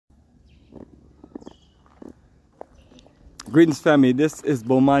Greetings family, this is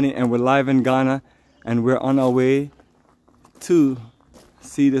Bomani and we're live in Ghana and we're on our way to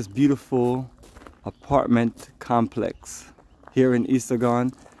see this beautiful apartment complex here in East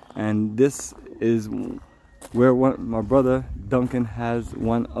Legon, and this is where my brother Duncan has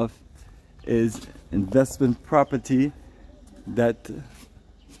one of his investment property that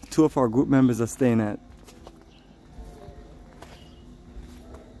two of our group members are staying at.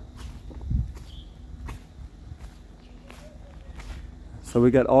 So we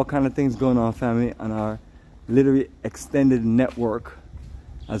got all kind of things going on, family, on our literally extended network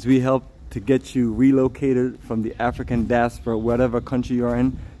as we help to get you relocated from the African diaspora, whatever country you're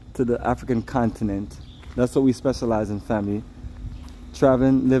in, to the African continent. That's what we specialize in, family.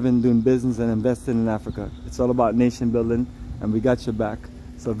 Traveling, living, doing business, and investing in Africa. It's all about nation building, and we got your back.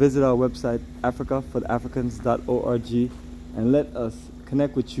 So visit our website, africafortheafricans.org, and let us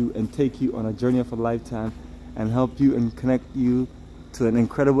connect with you and take you on a journey of a lifetime and help you and connect you to an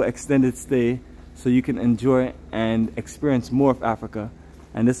incredible extended stay so you can enjoy and experience more of Africa.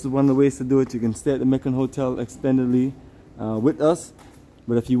 And this is one of the ways to do it. You can stay at the Macon Hotel extendedly with us,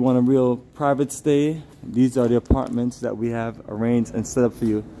 but if you want a real private stay, these are the apartments that we have arranged and set up for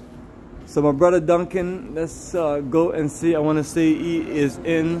you. So my brother Duncan, let's go and see. I want to say he is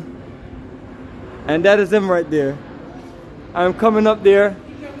in, and that is him right there. I'm coming up there.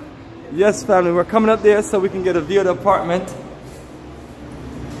 Yes family, we're coming up there so we can get a view of the apartment.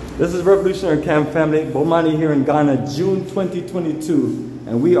 This is Revolutionary Camp, family. Bomani here in Ghana, June 2022.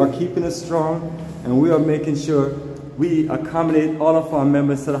 And we are keeping it strong, and we are making sure we accommodate all of our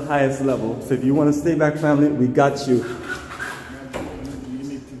members to the highest level. So if you want to stay back, family, we got you.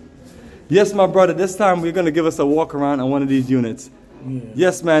 Yes, my brother, this time we're going to give us a walk around on one of these units. Yeah.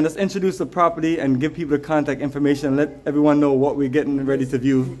 Yes, man, let's introduce the property and give people the contact information and let everyone know what we're getting ready to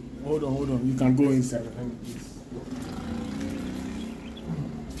view. Hold on. You can go inside.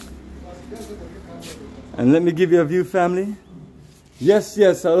 And let me give you a view, family. Yes,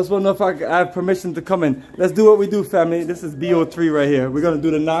 I just want to know if I have permission to come in. Let's do what we do, family. This is BO3 right here. We're going to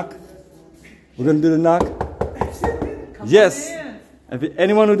do the knock. Yes. If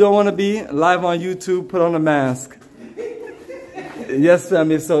anyone who don't want to be live on YouTube, put on a mask. Yes,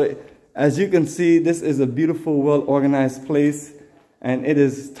 family. So as you can see, this is a beautiful, well-organized place. And it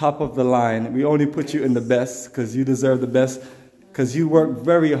is top of the line. We only put you in the best because you deserve the best. Because you work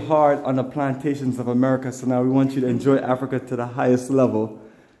very hard on the plantations of America, so now we want you to enjoy Africa to the highest level.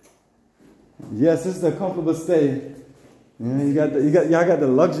 Yes, this is a comfortable stay. Yeah, y'all got the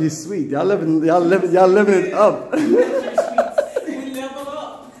luxury suite. Y'all living it up. We level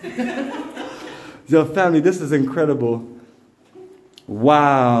up. Yo, family, this is incredible.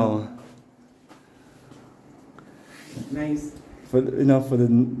 Wow. Nice. For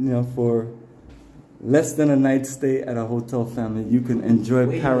less than a night stay at a hotel, family, you can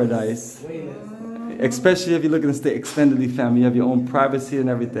enjoy paradise. Especially if you're looking to stay extendedly, family. You have your own privacy and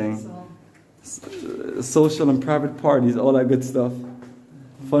everything. Social and private parties, all that good stuff.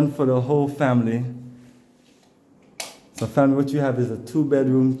 Fun for the whole family. So family, what you have is a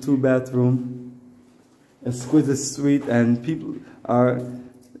 2-bedroom, 2-bathroom, exquisite suite, and people are,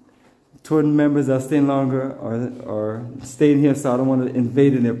 tour members are staying longer or staying here, so I don't want to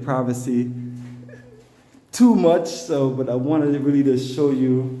invade in their privacy too much, but I wanted really to show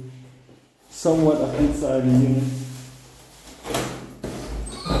you somewhat of inside the unit.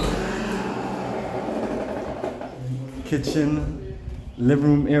 Kitchen, living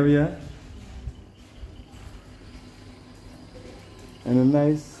room area, and a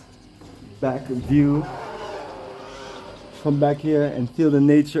nice back view. Come back here and feel the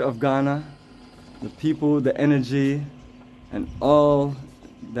nature of Ghana, the people, the energy, and all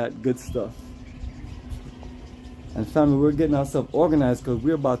that good stuff. And family, we're getting ourselves organized because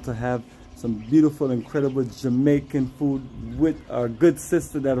we're about to have some beautiful, incredible Jamaican food with our good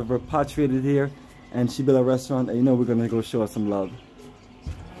sister that have repatriated here, and she built a restaurant, and we're gonna go show her some love.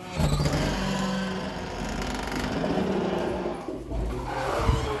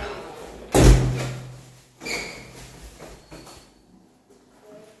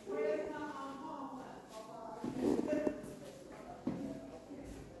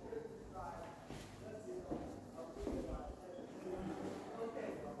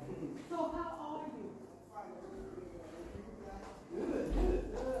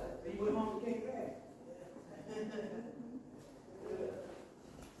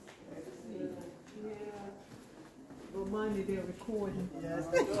 They're recording.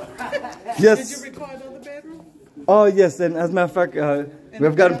 Yes. Did you record on the bedroom? Oh yes, and as a matter of fact,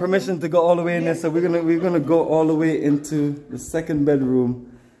 we've gotten permission to go all the way in there, so we're gonna go all the way into the second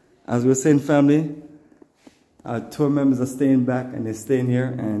bedroom. As we're saying, family, Our tour members are staying back and they're staying here,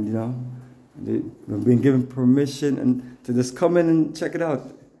 and you know, we've been given permission and to just come in and check it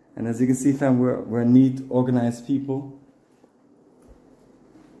out. And as you can see, fam, we're neat, organized people.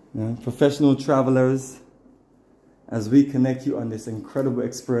 You know, professional travelers, as we connect you on this incredible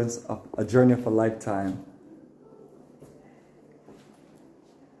experience of a journey of a lifetime.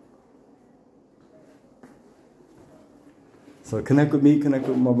 So connect with me, connect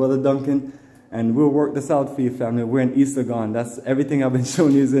with my brother Duncan, and we'll work this out for you, family. We're in East Legon. That's everything I've been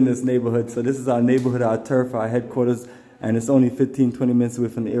showing you is in this neighborhood. So this is our neighborhood, our turf, our headquarters, and it's only 15, 20 minutes away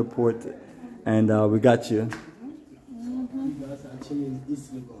from the airport. And we got you. That's actually in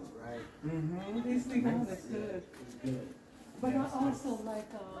East Legon, right? East Legon is good. But I also like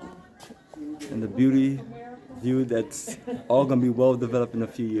And the beauty view that's all going to be well developed in a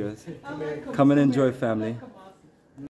few years. Come and enjoy, family.